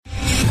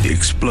the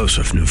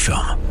explosive new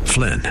film,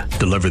 Flynn,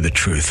 Deliver the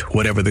Truth,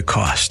 Whatever the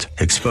Cost,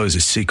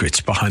 exposes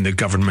secrets behind the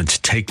government's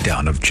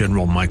takedown of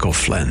General Michael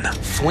Flynn.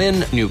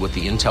 Flynn knew what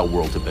the intel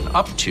world had been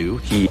up to.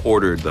 He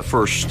ordered the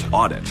first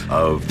audit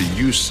of the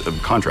use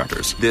of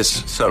contractors.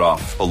 This set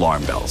off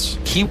alarm bells.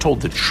 He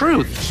told the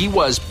truth. He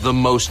was the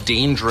most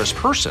dangerous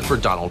person for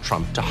Donald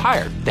Trump to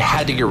hire. They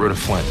had to get rid of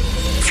Flynn.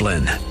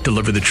 Flynn,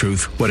 Deliver the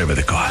Truth, Whatever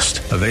the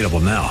Cost. Available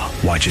now.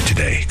 Watch it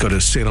today. Go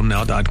to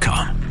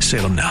salemnow.com.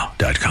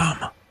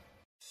 salemnow.com.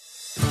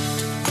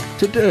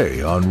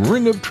 Today on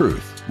Ring of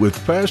Truth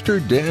with Pastor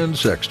Dan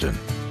Sexton.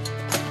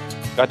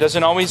 God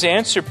doesn't always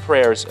answer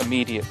prayers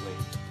immediately.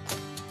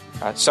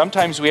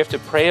 Sometimes we have to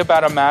pray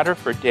about a matter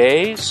for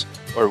days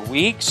or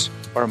weeks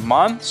or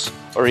months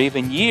or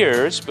even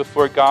years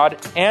before God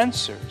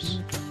answers.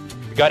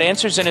 God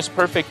answers in His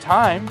perfect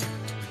time,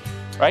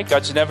 right?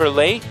 God's never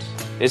late.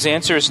 His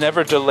answer is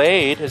never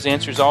delayed. His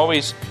answer is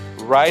always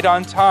right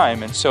on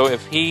time. And so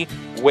if He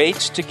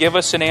waits to give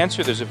us an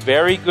answer, there's a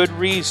very good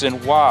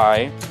reason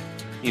why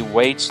He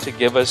waits to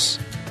give us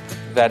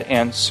that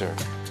answer.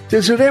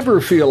 Does it ever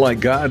feel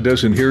like God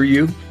doesn't hear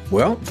you?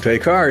 Well,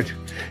 take heart.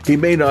 He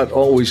may not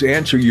always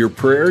answer your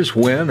prayers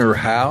when or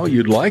how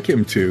you'd like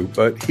Him to,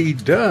 but He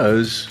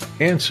does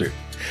answer.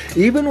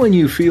 Even when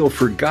you feel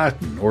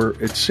forgotten or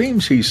it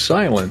seems He's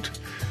silent,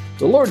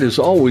 the Lord is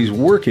always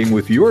working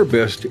with your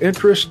best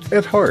interest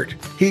at heart.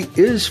 He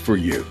is for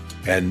you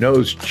and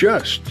knows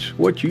just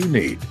what you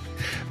need.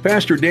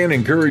 Pastor Dan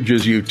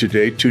encourages you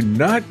today to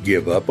not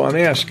give up on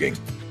asking.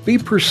 Be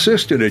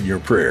persistent in your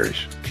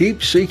prayers.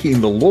 Keep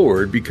seeking the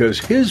Lord because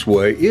His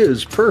way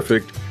is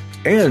perfect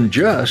and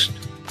just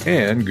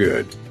and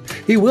good.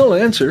 He will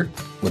answer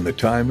when the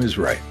time is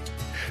right.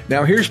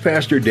 Now here's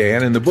Pastor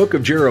Dan in the book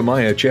of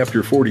Jeremiah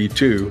chapter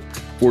 42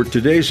 for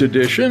today's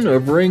edition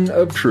of Ring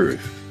of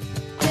Truth.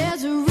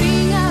 There's a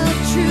ring of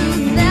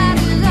truth that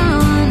is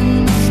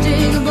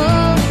unmistakable,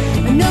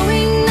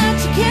 knowing that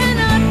you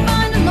cannot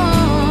find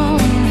alone.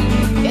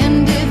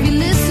 And if you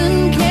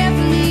listen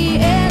carefully,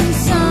 and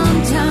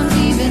sometimes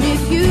even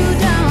if you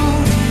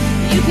don't,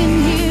 you can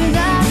hear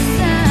that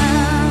sound.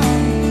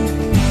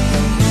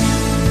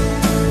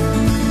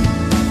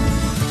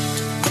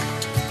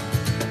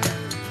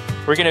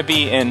 We're going to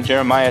be in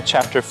Jeremiah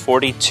chapter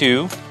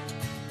 42.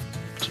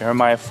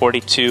 Jeremiah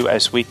 42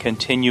 as we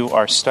continue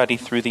our study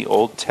through the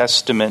Old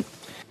Testament.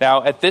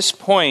 Now, at this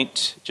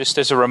point, just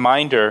as a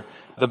reminder,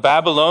 the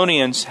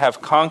Babylonians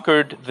have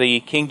conquered the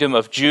kingdom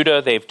of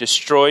Judah. They've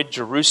destroyed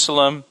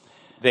Jerusalem.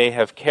 They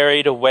have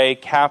carried away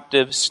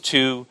captives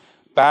to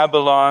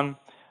Babylon.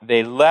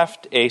 They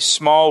left a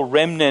small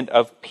remnant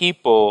of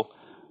people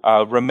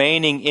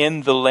remaining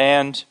in the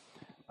land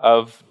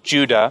of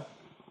Judah.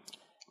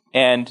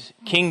 And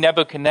King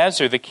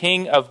Nebuchadnezzar, the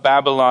king of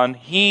Babylon,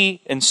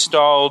 he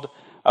installed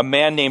a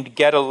man named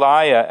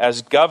Gedaliah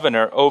as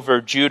governor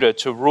over Judah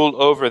to rule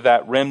over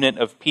that remnant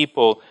of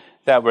people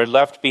that were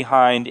left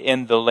behind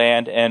in the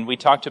land. And we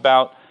talked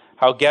about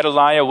how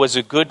Gedaliah was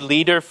a good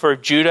leader for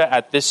Judah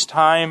at this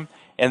time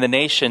in the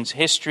nation's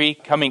history,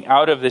 coming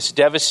out of this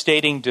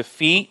devastating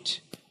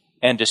defeat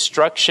and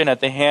destruction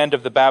at the hand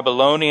of the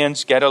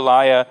Babylonians.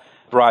 Gedaliah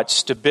brought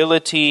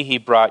stability, he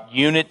brought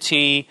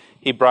unity,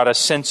 he brought a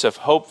sense of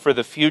hope for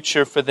the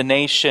future for the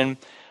nation.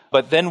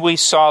 But then we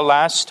saw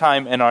last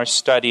time in our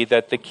study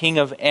that the king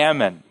of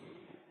Ammon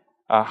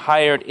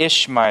hired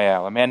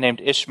Ishmael, a man named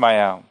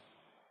Ishmael,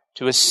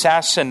 to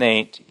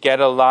assassinate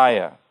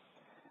Gedaliah,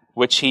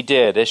 which he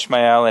did.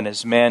 Ishmael and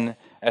his men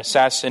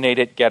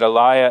assassinated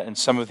Gedaliah and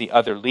some of the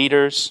other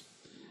leaders.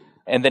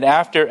 And then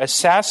after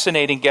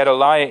assassinating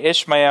Gedaliah,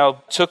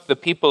 Ishmael took the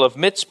people of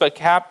Mizpah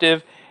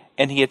captive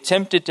and he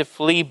attempted to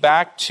flee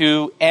back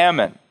to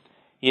Ammon.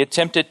 He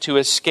attempted to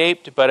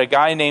escape, but a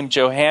guy named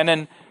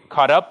Johanan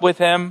caught up with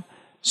him,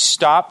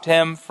 stopped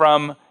him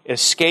from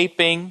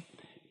escaping,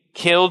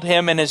 killed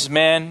him and his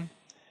men,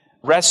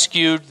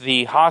 rescued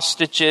the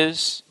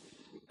hostages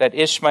that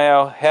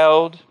Ishmael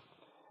held.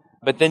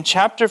 But then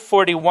chapter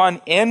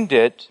 41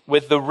 ended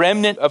with the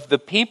remnant of the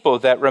people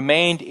that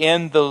remained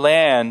in the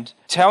land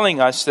telling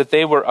us that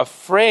they were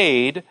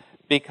afraid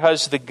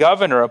because the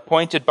governor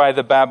appointed by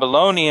the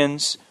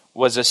Babylonians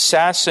was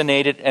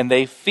assassinated, and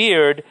they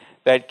feared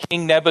that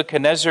King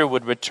Nebuchadnezzar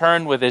would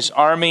return with his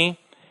army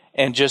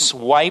and just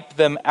wipe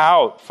them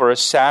out for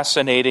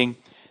assassinating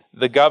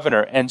the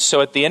governor. And so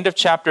at the end of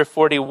chapter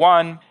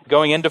 41,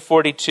 going into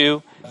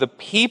 42, the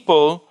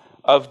people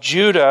of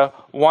Judah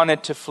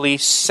wanted to flee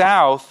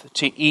south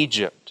to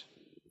Egypt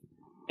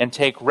and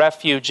take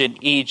refuge in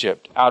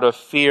Egypt out of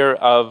fear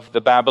of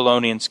the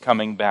Babylonians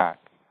coming back.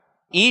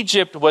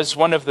 Egypt was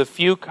one of the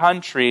few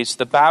countries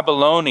the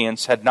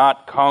Babylonians had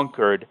not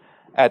conquered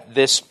at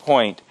this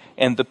point,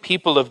 and the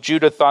people of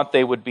Judah thought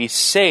they would be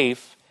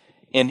safe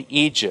in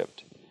Egypt.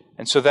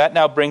 And so that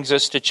now brings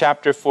us to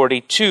chapter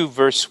 42,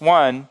 verse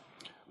 1,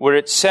 where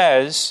it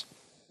says,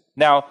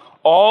 "Now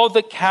all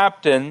the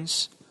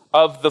captains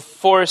of the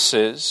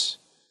forces,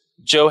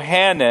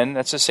 Johanan,"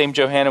 that's the same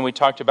Johanan we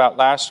talked about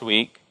last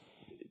week,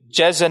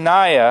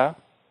 "Jezaniah,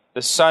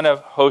 the son of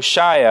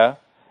Hoshea,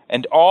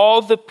 and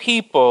all the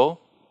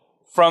people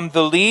from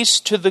the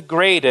least to the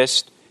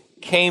greatest,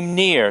 came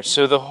near.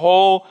 So the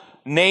whole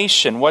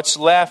nation, what's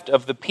left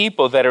of the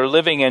people that are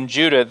living in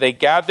Judah, they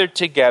gathered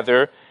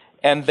together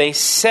and they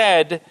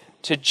said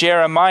to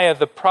Jeremiah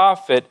the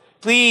prophet,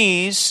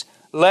 "Please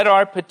let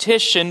our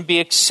petition be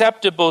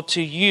acceptable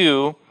to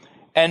you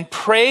and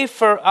pray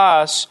for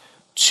us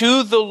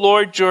to the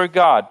Lord your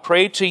God."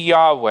 Pray to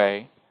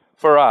Yahweh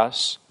for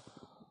us.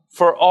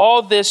 "For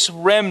all this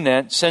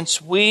remnant,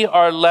 since we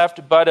are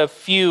left but a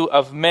few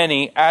of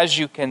many, as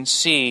you can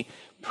see,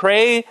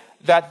 pray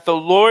that the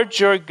Lord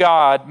your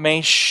God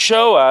may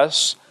show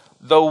us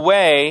the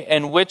way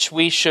in which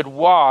we should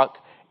walk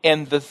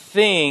and the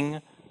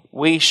thing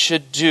we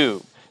should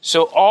do."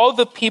 So all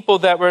the people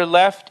that were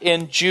left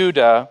in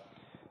Judah,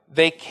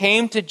 they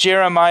came to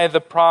Jeremiah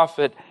the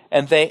prophet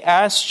and they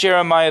asked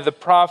Jeremiah the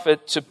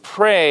prophet to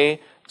pray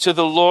to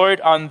the Lord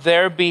on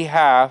their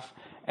behalf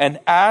and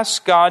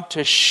ask God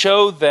to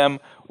show them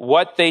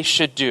what they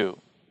should do.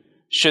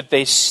 Should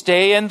they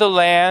stay in the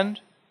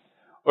land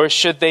or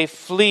should they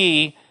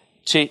flee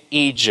to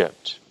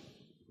Egypt?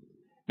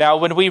 Now,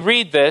 when we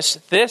read this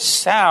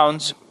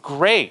sounds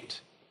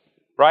great,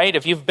 right?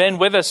 If you've been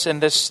with us in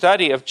this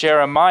study of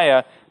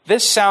Jeremiah,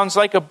 this sounds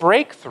like a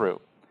breakthrough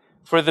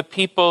for the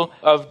people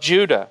of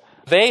Judah.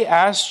 They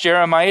asked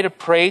Jeremiah to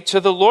pray to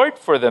the Lord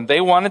for them.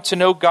 They wanted to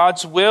know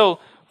God's will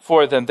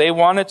for them. They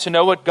wanted to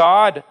know what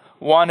God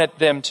wanted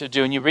them to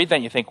do. And you read that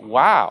and you think,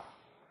 wow,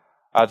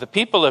 the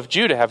people of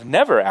Judah have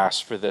never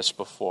asked for this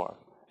before.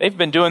 They've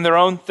been doing their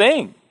own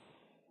thing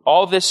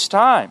all this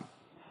time.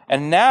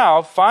 And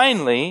now,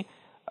 finally,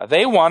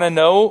 they want to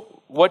know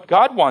what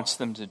God wants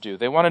them to do.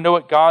 They want to know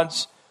what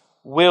God's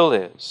will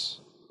is.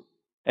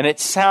 And it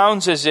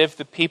sounds as if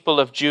the people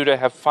of Judah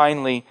have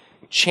finally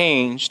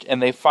changed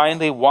and they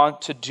finally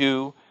want to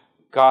do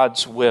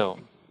God's will.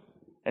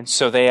 And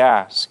so they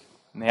ask.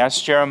 And they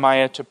ask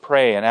Jeremiah to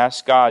pray and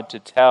ask God to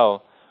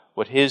tell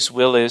what his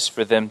will is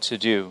for them to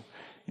do.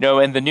 You know,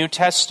 in the New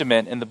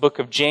Testament, in the book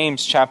of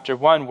James, chapter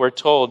 1, we're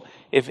told,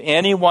 if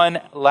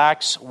anyone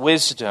lacks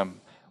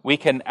wisdom, we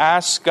can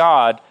ask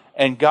God,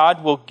 and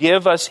God will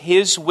give us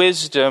his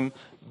wisdom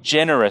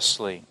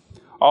generously.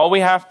 All we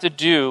have to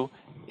do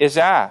is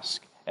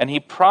ask. And he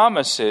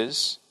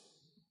promises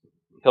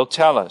he'll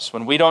tell us.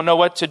 When we don't know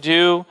what to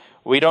do,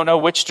 we don't know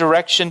which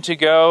direction to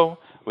go,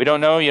 we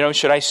don't know,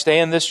 should I stay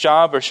in this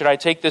job or should I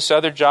take this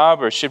other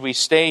job or should we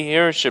stay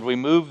here, should we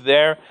move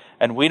there?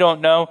 And we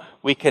don't know.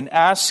 We can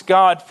ask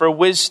God for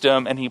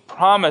wisdom and he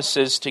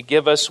promises to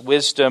give us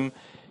wisdom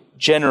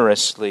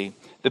generously.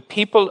 The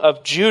people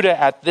of Judah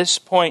at this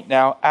point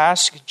now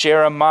ask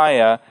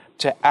Jeremiah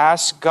to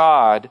ask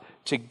God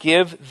to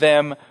give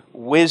them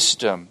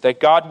wisdom, that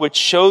God would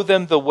show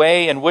them the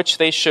way in which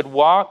they should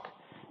walk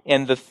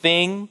and the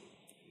thing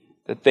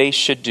that they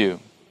should do.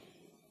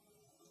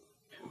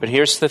 But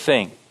here's the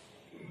thing.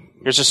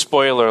 Here's a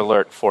spoiler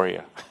alert for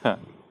you.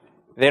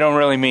 They don't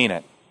really mean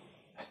it.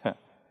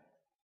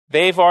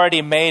 They've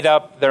already made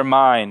up their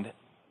mind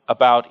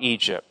about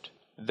Egypt.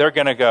 They're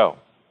going to go.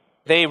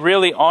 They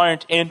really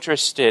aren't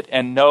interested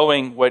in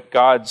knowing what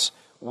God's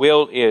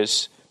will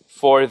is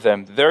for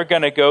them. They're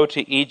going to go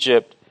to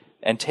Egypt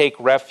and take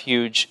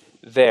refuge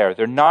there.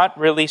 They're not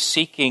really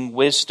seeking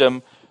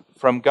wisdom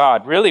from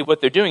God. Really,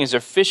 what they're doing is they're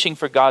fishing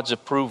for God's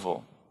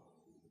approval.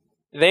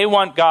 They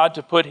want God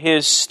to put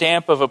his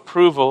stamp of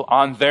approval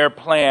on their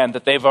plan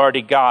that they've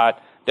already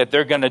got, that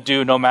they're going to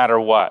do no matter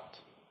what.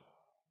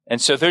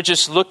 And so they're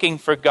just looking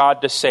for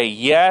God to say,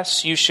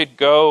 yes, you should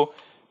go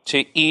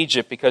to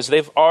Egypt, because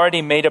they've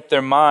already made up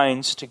their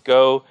minds to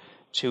go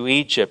to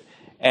Egypt.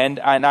 And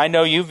I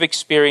know you've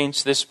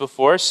experienced this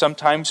before.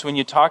 Sometimes when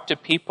you talk to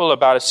people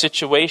about a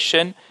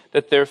situation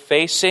that they're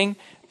facing,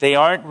 they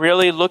aren't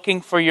really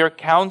looking for your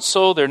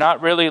counsel. They're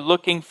not really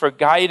looking for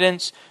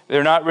guidance.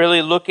 They're not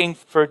really looking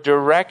for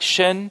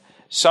direction.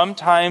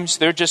 Sometimes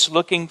they're just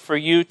looking for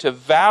you to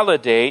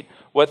validate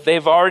what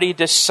they've already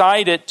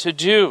decided to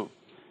do.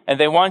 And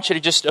they want you to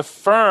just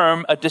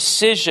affirm a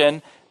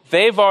decision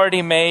they've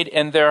already made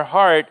in their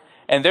heart.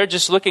 And they're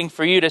just looking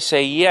for you to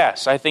say,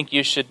 yes, I think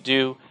you should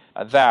do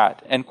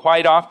that. And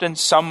quite often,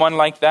 someone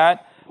like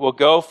that will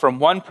go from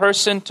one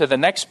person to the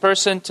next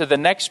person to the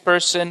next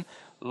person,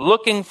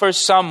 looking for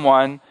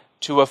someone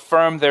to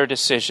affirm their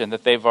decision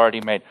that they've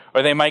already made.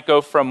 Or they might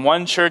go from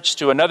one church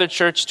to another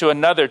church to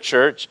another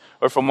church,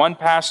 or from one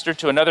pastor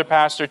to another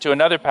pastor to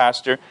another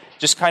pastor,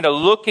 just kind of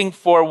looking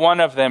for one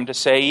of them to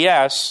say,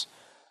 yes,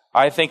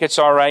 I think it's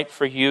all right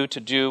for you to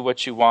do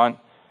what you want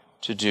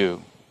to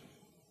do.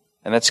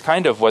 And that's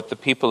kind of what the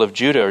people of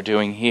Judah are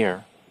doing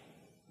here.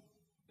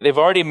 They've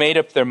already made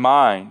up their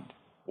mind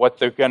what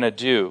they're going to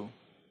do,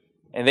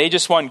 and they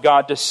just want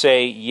God to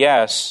say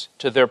yes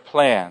to their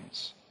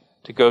plans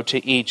to go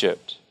to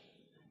Egypt.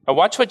 Now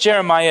watch what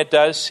Jeremiah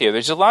does here.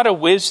 There's a lot of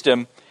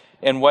wisdom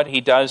in what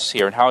he does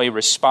here and how he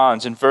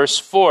responds. In verse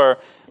 4,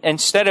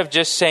 instead of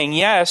just saying,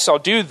 yes, I'll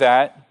do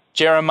that,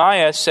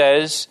 Jeremiah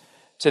says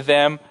to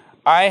them,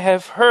 I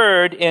have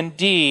heard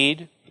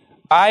indeed.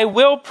 I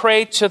will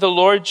pray to the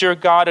Lord your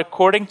God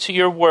according to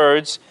your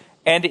words,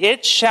 and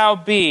it shall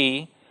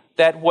be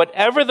that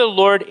whatever the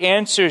Lord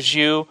answers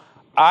you,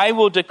 I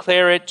will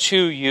declare it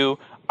to you.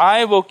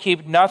 I will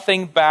keep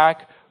nothing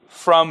back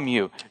from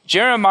you.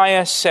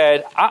 Jeremiah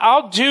said,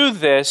 I'll do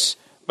this,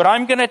 but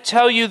I'm going to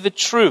tell you the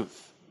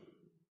truth.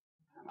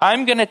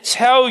 I'm going to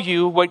tell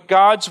you what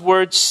God's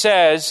word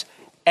says,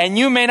 and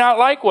you may not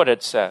like what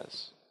it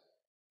says.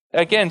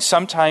 Again,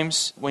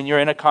 sometimes when you're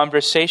in a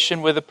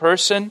conversation with a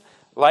person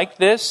like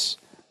this,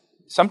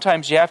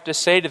 sometimes you have to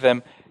say to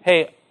them,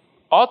 hey,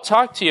 I'll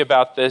talk to you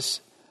about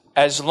this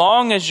as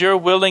long as you're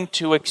willing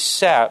to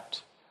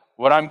accept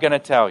what I'm going to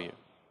tell you.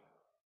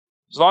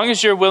 As long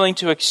as you're willing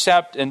to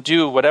accept and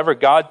do whatever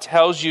God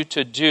tells you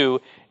to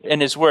do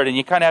in His Word. And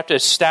you kind of have to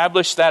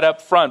establish that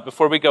up front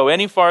before we go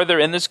any farther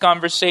in this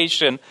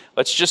conversation.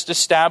 Let's just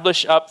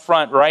establish up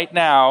front right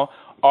now,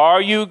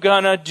 are you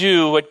going to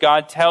do what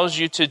God tells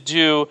you to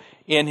do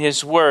in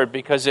His Word?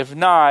 Because if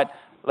not,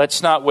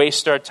 let's not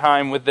waste our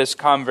time with this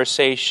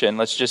conversation.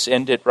 Let's just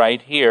end it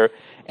right here.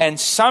 And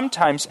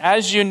sometimes,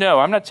 as you know,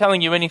 I'm not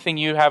telling you anything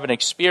you haven't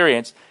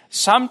experienced.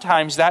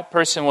 Sometimes that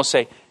person will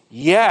say,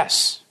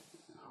 yes,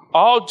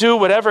 I'll do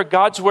whatever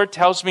God's Word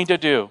tells me to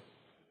do.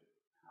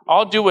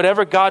 I'll do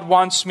whatever God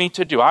wants me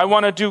to do. I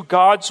want to do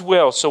God's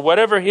will. So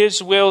whatever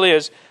His will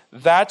is,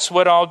 that's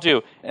what I'll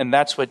do. And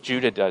that's what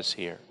Judah does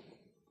here.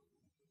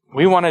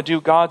 We want to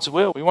do God's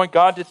will. We want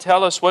God to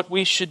tell us what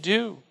we should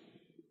do.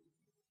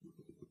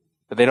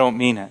 But they don't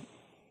mean it.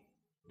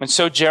 And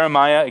so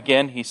Jeremiah,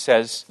 again, he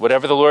says,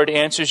 whatever the Lord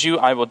answers you,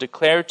 I will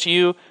declare to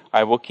you.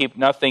 I will keep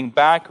nothing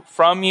back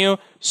from you.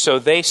 So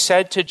they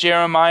said to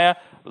Jeremiah,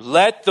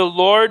 let the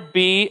Lord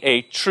be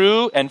a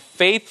true and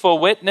faithful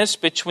witness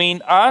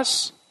between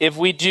us, if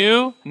we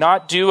do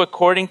not do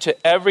according to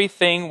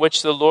everything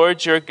which the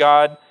Lord your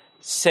God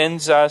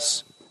sends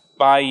us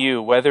by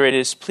you. Whether it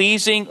is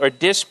pleasing or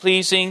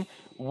displeasing,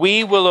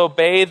 we will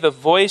obey the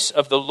voice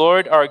of the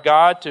Lord our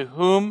God to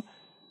whom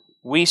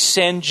we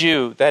send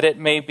you, that it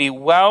may be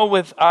well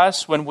with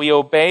us when we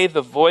obey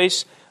the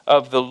voice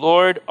of the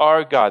Lord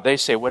our God. They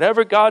say,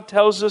 whatever God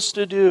tells us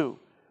to do,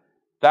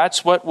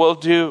 that's what we'll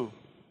do.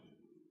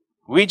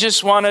 We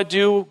just want to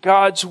do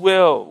God's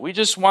will. We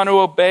just want to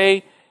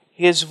obey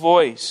His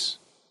voice.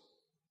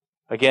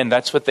 Again,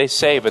 that's what they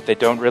say, but they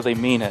don't really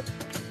mean it.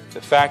 The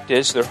fact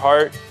is, their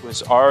heart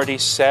was already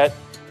set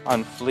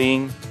on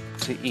fleeing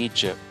to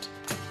Egypt.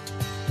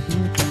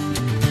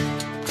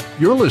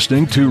 You're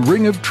listening to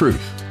Ring of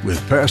Truth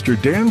with Pastor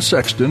Dan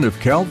Sexton of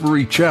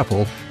Calvary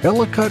Chapel,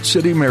 Ellicott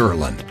City,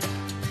 Maryland.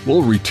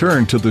 We'll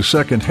return to the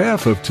second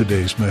half of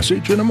today's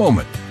message in a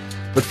moment.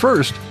 But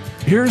first,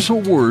 here's a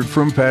word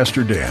from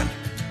Pastor Dan.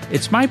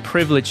 It's my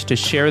privilege to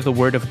share the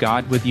Word of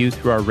God with you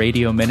through our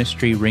radio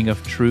ministry, Ring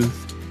of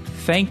Truth.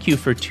 Thank you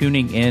for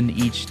tuning in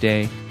each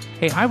day.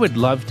 Hey, I would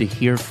love to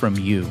hear from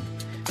you.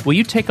 Will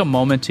you take a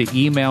moment to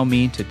email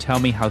me to tell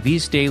me how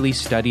these daily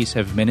studies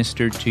have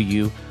ministered to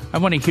you? I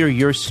want to hear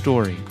your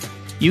story.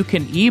 You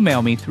can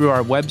email me through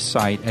our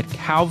website at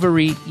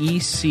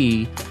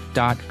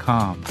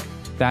calvaryec.com.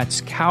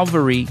 That's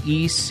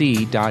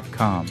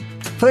calvaryec.com.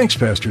 Thanks,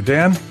 Pastor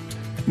Dan.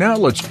 Now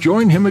let's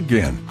join him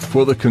again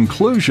for the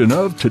conclusion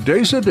of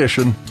today's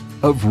edition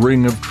of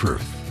Ring of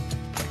Truth.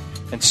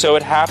 And so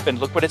it happened,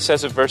 look what it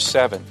says in verse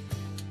 7.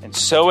 And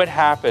so it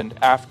happened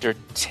after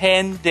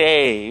 10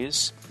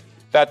 days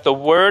that the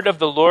word of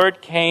the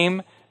Lord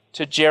came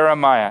to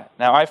Jeremiah.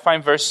 Now I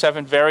find verse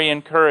 7 very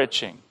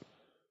encouraging.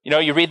 You know,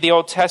 you read the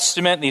Old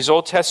Testament, these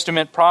Old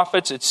Testament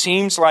prophets, it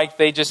seems like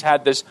they just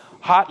had this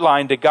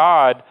hotline to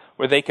God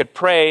where they could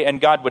pray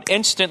and God would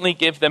instantly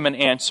give them an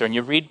answer. And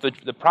you read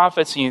the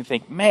prophets and you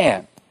think,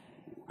 man,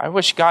 I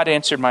wish God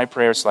answered my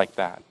prayers like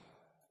that.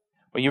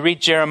 Well, you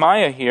read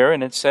Jeremiah here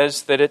and it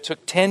says that it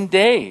took 10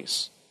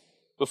 days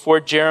before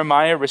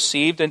Jeremiah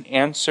received an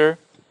answer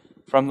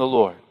from the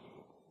Lord.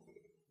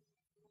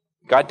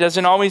 God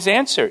doesn't always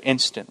answer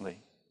instantly.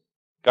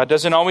 God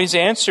doesn't always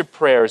answer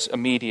prayers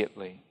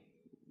immediately.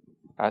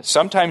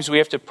 Sometimes we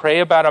have to pray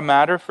about a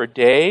matter for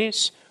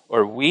days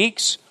or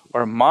weeks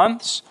or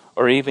months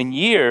or even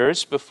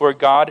years before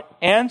God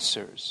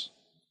answers.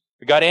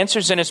 God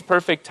answers in His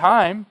perfect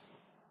time,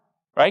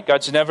 right?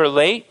 God's never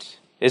late.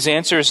 His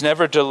answer is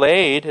never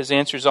delayed. His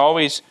answer is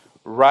always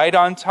right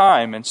on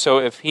time. And so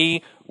if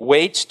He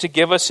waits to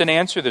give us an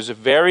answer, there's a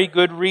very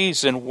good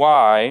reason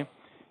why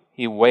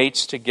He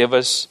waits to give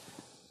us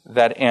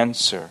that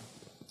answer.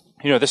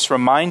 You know, this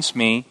reminds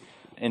me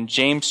in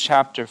James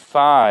chapter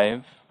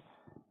 5,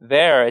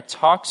 there it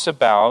talks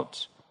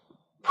about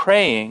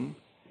praying,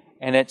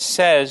 and it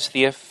says,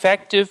 the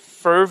effective,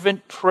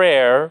 fervent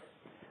prayer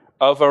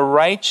of a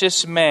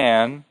righteous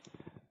man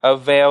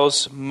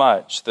avails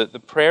much. The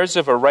prayers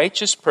of a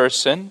righteous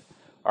person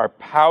are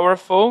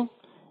powerful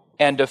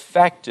and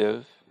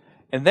effective.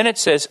 And then it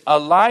says,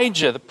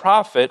 Elijah, the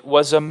prophet,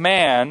 was a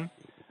man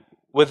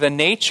with a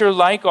nature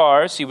like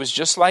ours. He was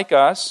just like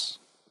us.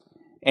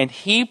 And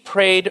he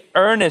prayed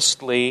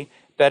earnestly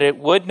that it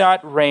would not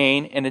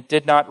rain, and it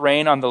did not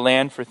rain on the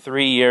land for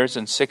 3 years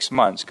and 6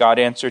 months. God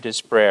answered his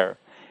prayer.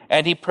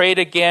 And he prayed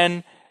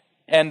again,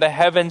 and the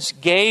heavens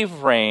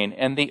gave rain,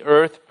 and the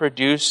earth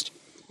produced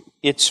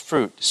its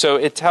fruit. So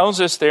it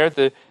tells us there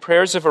the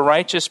prayers of a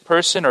righteous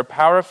person are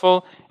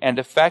powerful and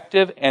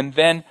effective, and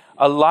then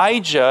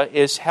Elijah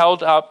is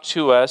held up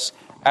to us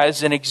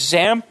as an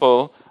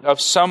example of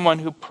someone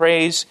who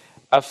prays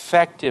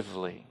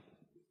effectively.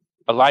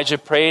 Elijah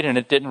prayed and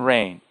it didn't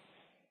rain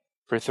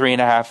for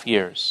 3.5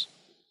 years.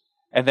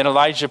 And then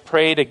Elijah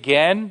prayed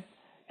again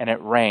and it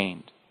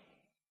rained.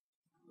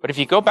 But if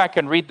you go back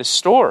and read the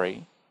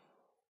story,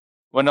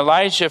 when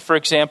Elijah, for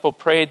example,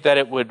 prayed that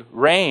it would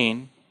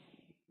rain,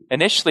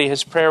 initially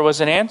his prayer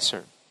wasn't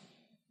answered.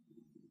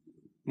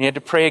 He had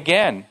to pray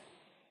again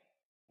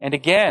and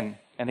again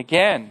and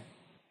again.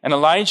 And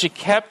Elijah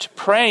kept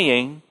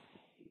praying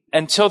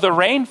until the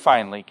rain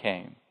finally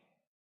came.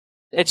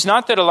 It's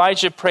not that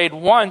Elijah prayed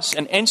once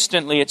and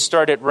instantly it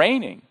started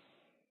raining.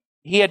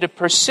 He had to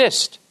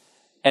persist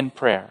in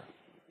prayer.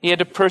 He had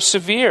to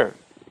persevere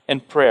in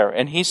prayer.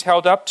 And he's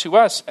held up to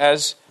us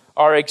as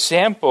our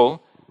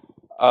example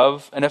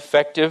of an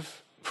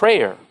effective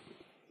prayer,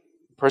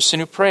 person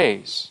who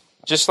prays.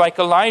 Just like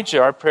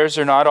Elijah, our prayers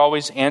are not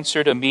always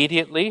answered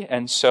immediately.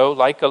 And so,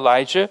 like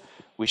Elijah,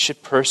 we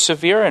should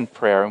persevere in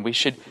prayer and we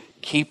should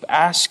keep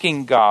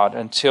asking God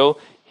until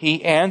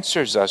He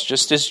answers us.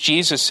 Just as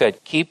Jesus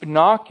said, keep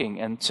knocking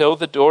until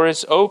the door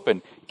is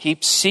open.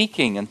 Keep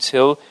seeking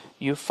until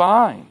you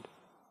find.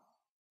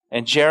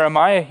 And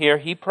Jeremiah here,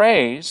 he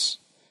prays,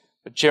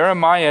 but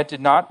Jeremiah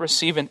did not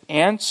receive an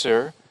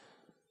answer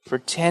for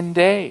 10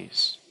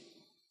 days.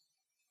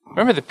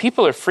 Remember, the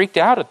people are freaked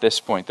out at this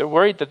point. They're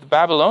worried that the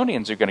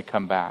Babylonians are going to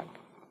come back.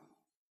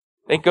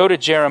 They go to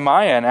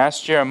Jeremiah and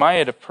ask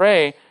Jeremiah to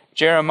pray.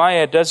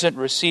 Jeremiah doesn't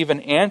receive an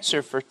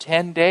answer for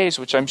 10 days,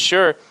 which I'm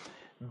sure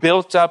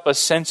built up a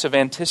sense of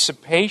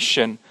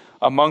anticipation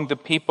among the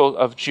people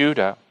of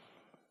Judah.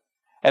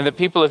 And the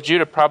people of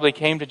Judah probably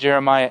came to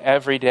Jeremiah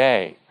every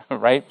day,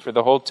 right, for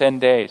the whole 10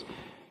 days.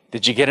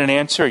 Did you get an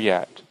answer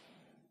yet?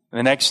 And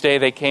the next day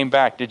they came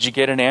back. Did you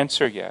get an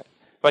answer yet?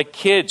 Like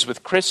kids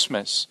with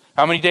Christmas.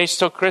 How many days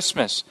till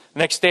Christmas? The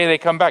next day they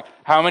come back.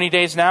 How many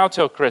days now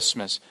till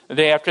Christmas? The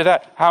day after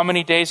that, how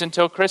many days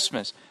until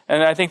Christmas?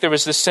 And I think there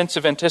was this sense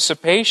of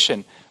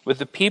anticipation with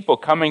the people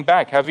coming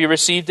back. Have you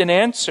received an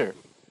answer?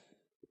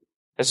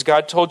 Has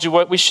God told you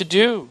what we should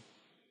do?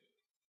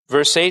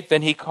 Verse 8,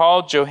 then he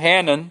called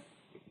Johanan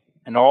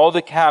and all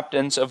the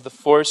captains of the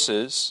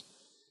forces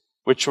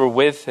which were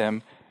with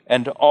him,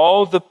 and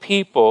all the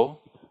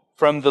people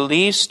from the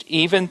least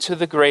even to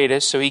the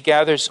greatest. So he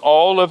gathers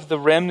all of the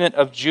remnant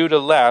of Judah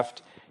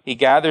left. He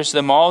gathers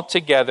them all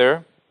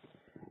together,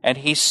 and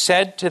he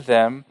said to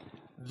them,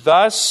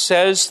 thus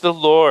says the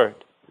Lord,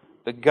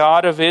 the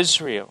God of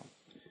Israel,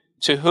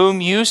 to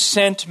whom you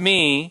sent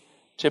me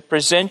to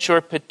present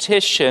your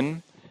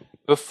petition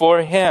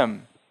before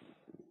him.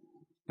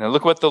 Now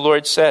look what the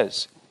Lord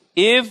says.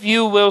 If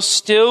you will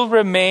still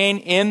remain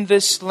in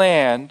this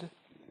land,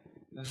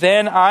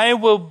 then I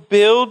will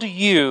build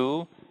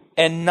you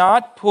and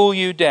not pull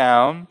you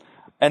down,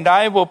 and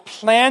I will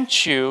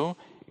plant you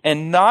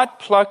and not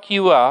pluck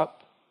you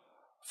up,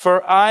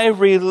 for I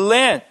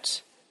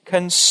relent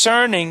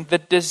concerning the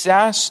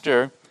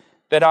disaster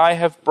that I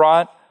have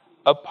brought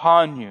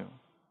upon you.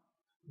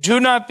 Do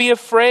not be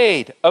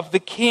afraid of the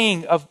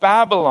king of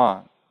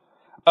Babylon,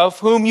 of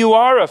whom you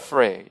are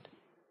afraid.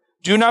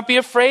 Do not be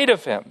afraid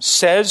of him,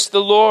 says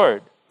the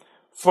Lord,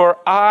 for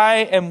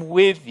I am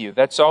with you.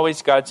 That's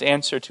always God's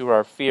answer to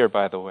our fear,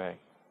 by the way.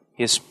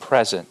 His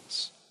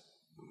presence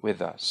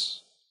with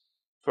us.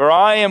 For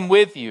I am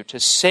with you to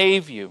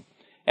save you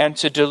and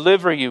to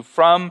deliver you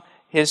from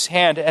his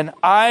hand, and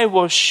I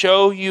will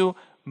show you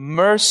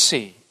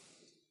mercy,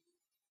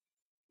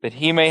 that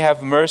he may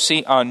have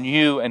mercy on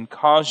you and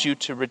cause you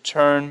to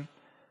return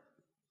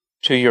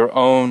to your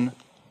own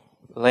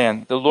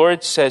land. The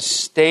Lord says,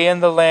 stay in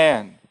the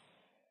land.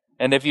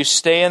 And if you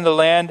stay in the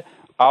land,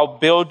 I'll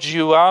build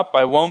you up.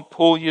 I won't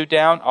pull you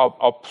down.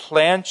 I'll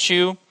plant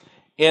you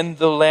in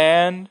the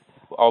land.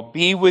 I'll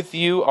be with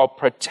you. I'll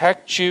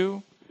protect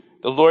you.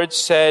 The Lord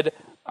said,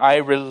 I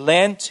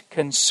relent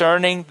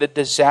concerning the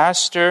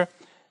disaster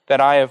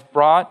that I have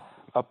brought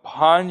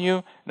upon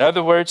you. In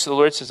other words, the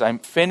Lord says, I'm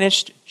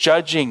finished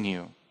judging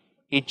you.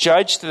 He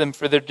judged them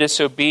for their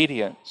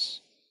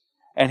disobedience.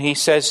 And he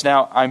says,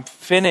 now I'm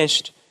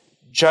finished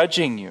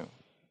judging you.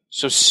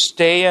 So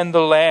stay in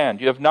the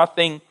land. You have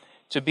nothing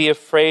to be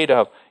afraid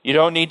of. You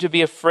don't need to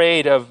be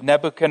afraid of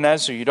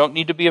Nebuchadnezzar. You don't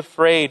need to be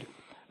afraid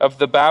of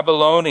the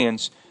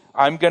Babylonians.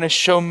 I'm going to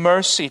show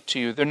mercy to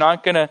you. They're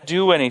not going to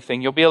do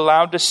anything. You'll be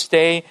allowed to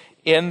stay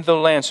in the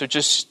land. So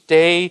just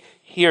stay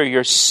here.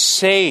 You're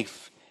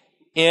safe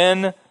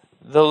in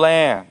the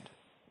land.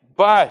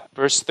 But,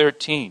 verse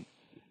 13,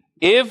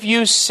 if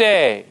you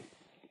say,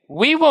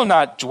 we will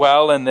not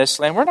dwell in this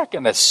land, we're not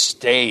going to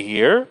stay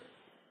here,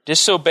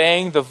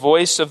 disobeying the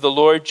voice of the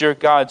Lord your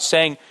God,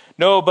 saying,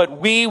 no, but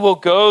we will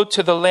go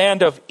to the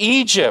land of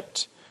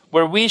Egypt,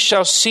 where we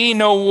shall see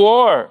no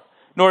war,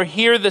 nor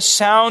hear the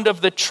sound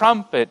of the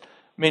trumpet,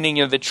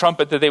 meaning the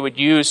trumpet that they would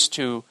use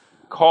to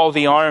call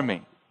the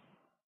army,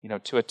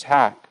 to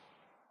attack.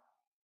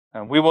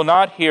 And we will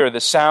not hear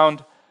the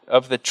sound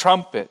of the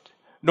trumpet,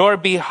 nor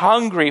be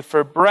hungry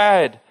for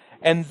bread.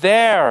 And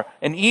there,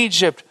 in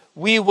Egypt,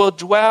 we will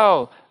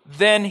dwell.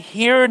 Then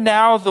hear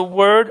now the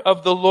word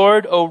of the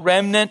Lord, O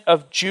remnant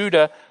of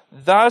Judah.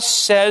 Thus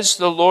says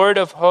the Lord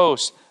of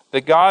hosts,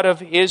 the God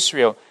of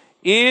Israel,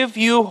 if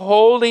you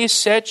wholly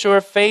set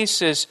your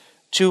faces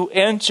to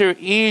enter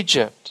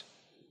Egypt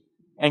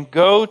and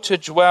go to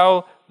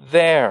dwell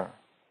there,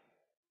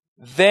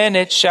 then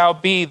it shall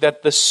be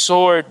that the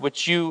sword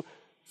which you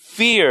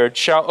feared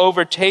shall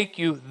overtake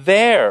you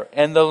there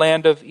in the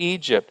land of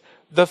Egypt.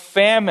 The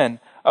famine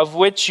of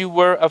which you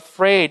were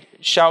afraid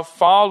shall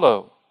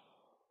follow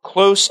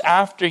close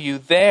after you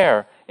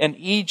there in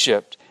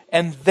Egypt,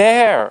 and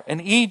there in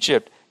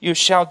Egypt you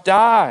shall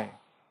die.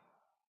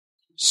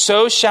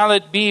 So shall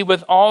it be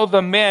with all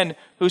the men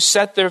who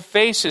set their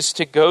faces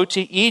to go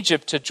to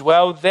Egypt to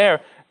dwell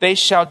there. They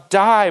shall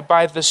die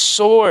by the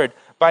sword,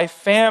 by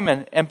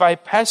famine, and by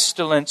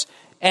pestilence,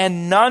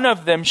 and none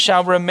of them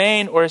shall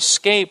remain or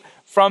escape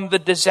from the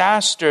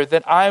disaster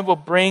that I will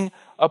bring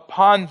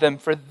upon them.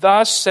 For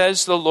thus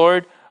says the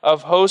Lord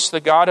of hosts, the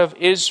God of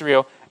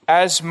Israel,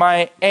 as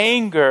my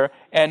anger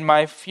and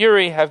my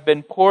fury have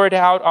been poured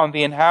out on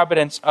the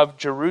inhabitants of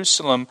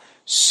Jerusalem,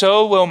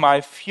 so will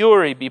my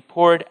fury be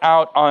poured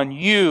out on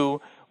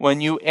you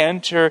when you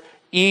enter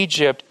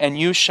Egypt, and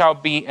you shall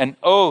be an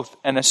oath,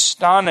 an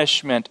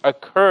astonishment, a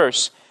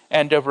curse,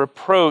 and a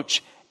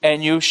reproach,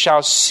 and you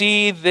shall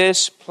see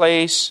this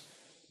place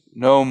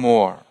no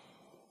more.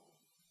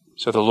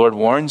 So the Lord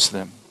warns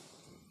them.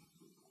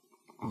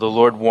 The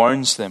Lord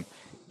warns them.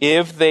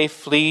 If they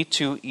flee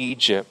to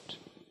Egypt,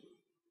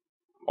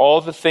 all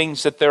the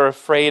things that they're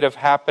afraid of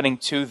happening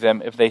to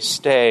them if they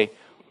stay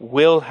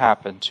will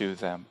happen to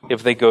them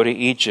if they go to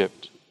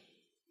Egypt.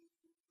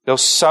 They'll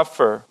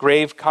suffer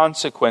grave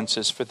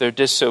consequences for their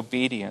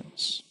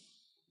disobedience.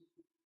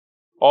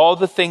 All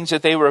the things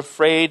that they were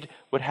afraid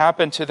would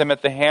happen to them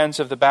at the hands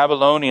of the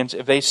Babylonians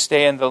if they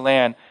stay in the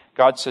land,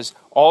 God says,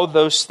 all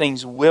those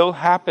things will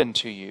happen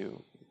to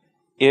you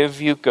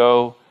if you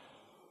go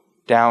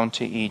down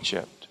to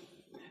Egypt.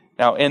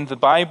 Now, in the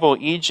Bible,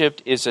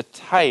 Egypt is a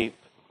type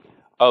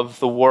of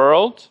the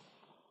world,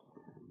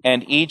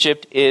 and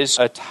Egypt is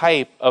a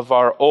type of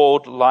our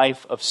old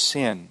life of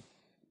sin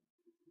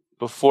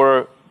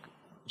before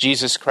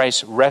Jesus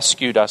Christ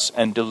rescued us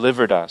and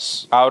delivered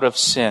us out of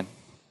sin.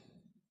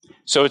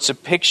 So it's a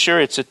picture,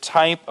 it's a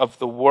type of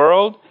the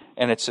world,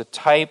 and it's a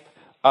type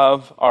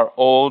of our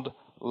old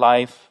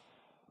life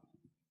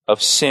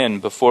of sin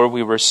before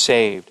we were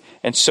saved.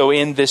 And so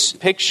in this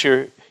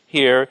picture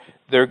here,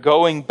 they're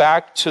going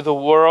back to the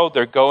world,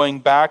 they're going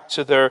back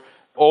to their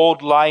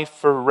old life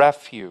for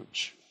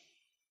refuge.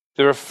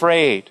 They're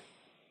afraid.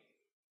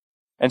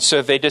 And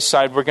so they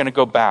decide, we're going to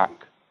go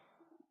back.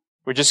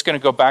 We're just going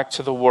to go back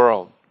to the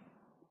world.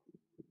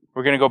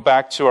 We're going to go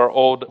back to our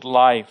old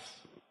life.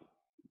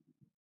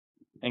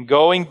 And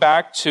going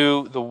back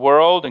to the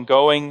world and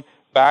going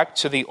back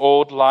to the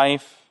old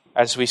life,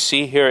 as we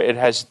see here, it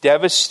has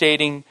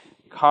devastating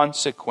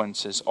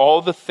consequences.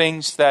 All the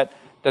things that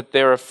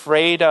they're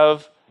afraid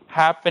of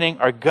happening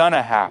are going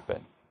to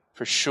happen,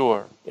 for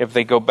sure, if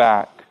they go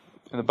back.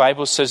 And the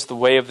Bible says the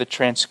way of the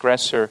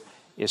transgressor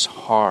is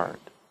hard.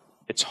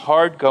 It's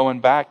hard going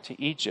back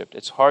to Egypt.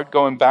 It's hard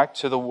going back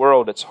to the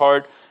world. It's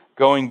hard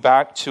going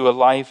back to a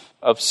life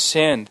of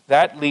sin.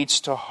 That leads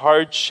to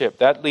hardship.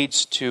 That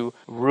leads to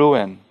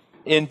ruin.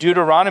 In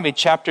Deuteronomy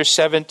chapter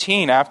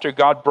 17, after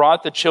God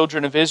brought the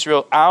children of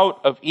Israel out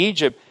of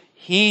Egypt,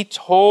 He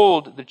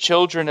told the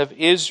children of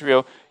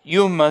Israel,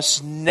 you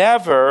must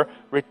never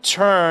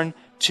return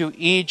to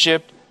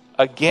Egypt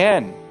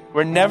again.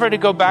 We're never to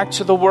go back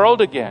to the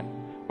world again.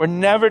 We're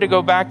never to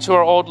go back to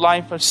our old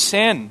life of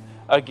sin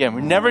again.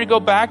 We're never to go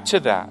back to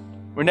that.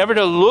 We're never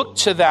to look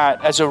to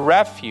that as a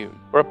refuge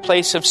or a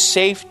place of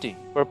safety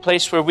or a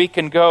place where we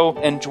can go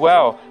and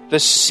dwell. The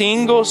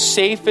single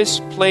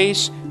safest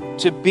place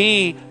to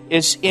be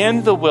is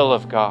in the will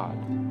of God,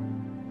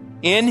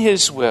 in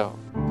His will.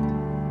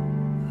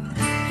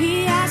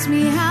 He asked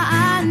me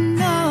how I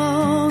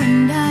know,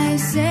 and I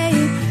say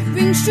it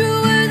rings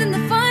truer than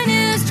the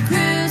finest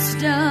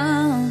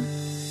crystal.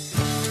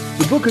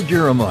 The book of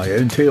Jeremiah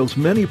entails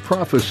many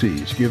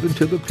prophecies given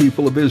to the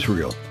people of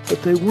Israel,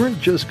 but they weren't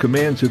just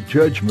commands of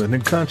judgment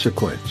and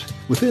consequence.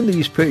 Within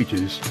these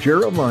pages,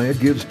 Jeremiah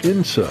gives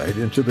insight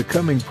into the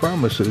coming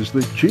promises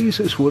that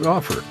Jesus would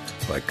offer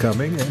by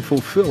coming and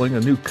fulfilling a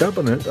new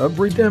covenant of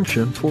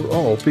redemption for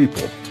all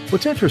people.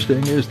 What's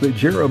interesting is that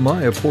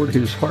Jeremiah poured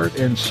his heart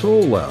and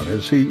soul out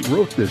as he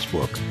wrote this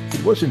book.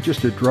 It wasn't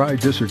just a dry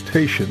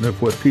dissertation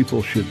of what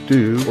people should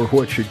do or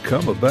what should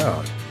come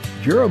about.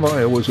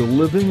 Jeremiah was a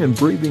living and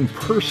breathing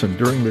person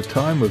during the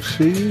time of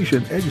siege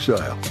and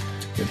exile,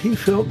 and he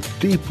felt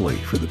deeply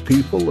for the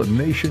people and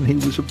nation he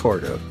was a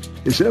part of.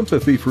 His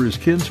empathy for his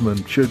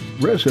kinsmen should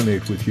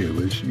resonate with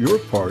you as you're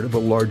part of a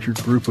larger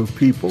group of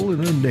people in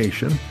a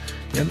nation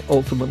and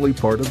ultimately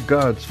part of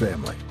God's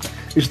family.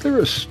 Is there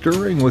a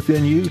stirring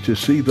within you to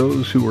see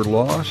those who are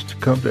lost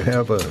come to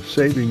have a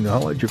saving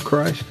knowledge of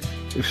Christ?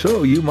 If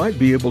so, you might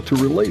be able to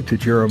relate to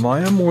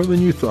Jeremiah more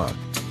than you thought.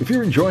 If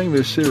you're enjoying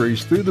this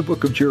series through the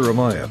book of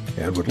Jeremiah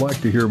and would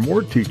like to hear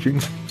more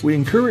teachings, we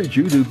encourage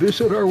you to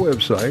visit our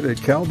website at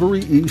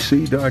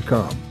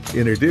calvaryec.com.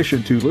 In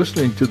addition to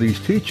listening to these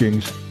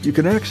teachings, you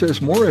can access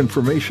more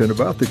information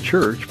about the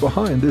church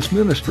behind this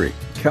ministry,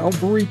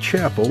 Calvary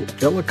Chapel,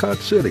 Ellicott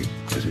City.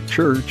 As a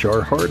church,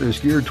 our heart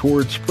is geared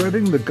towards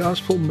spreading the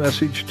gospel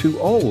message to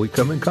all we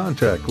come in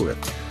contact with.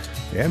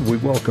 And we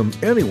welcome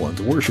anyone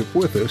to worship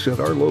with us at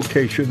our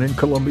location in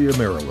Columbia,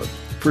 Maryland.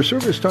 For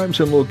service times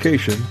and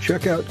location,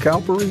 check out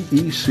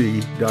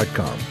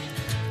calvaryec.com.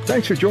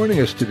 Thanks for joining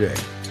us today.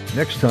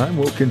 Next time,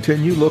 we'll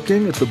continue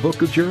looking at the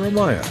book of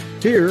Jeremiah,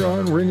 here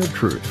on Ring of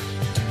Truth.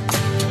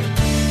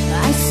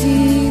 I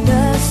see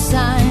the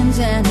signs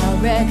and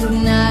I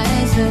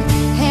recognize the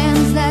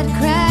hands that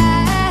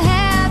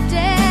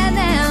crafted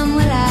them.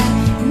 Well,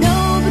 I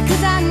know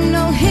because I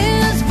know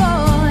His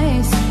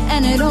voice,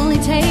 and it only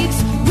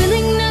takes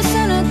willingness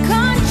and a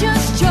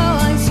conscious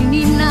choice. You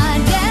need not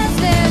guess,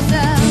 there's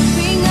a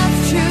ring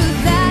of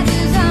truth that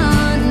is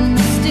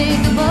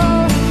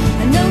unmistakable,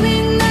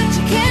 knowing that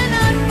you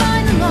cannot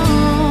find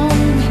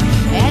alone.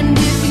 And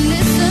if you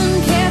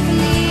listen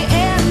carefully,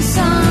 and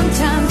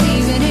sometimes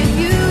even if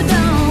you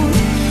don't,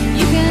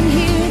 you can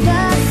hear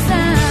the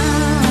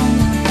sound.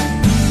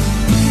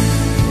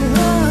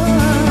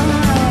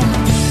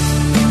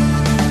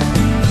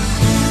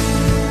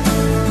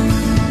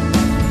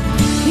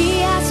 He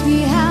asked me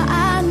how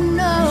I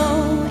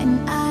know, and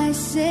I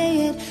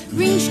say it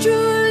rings true.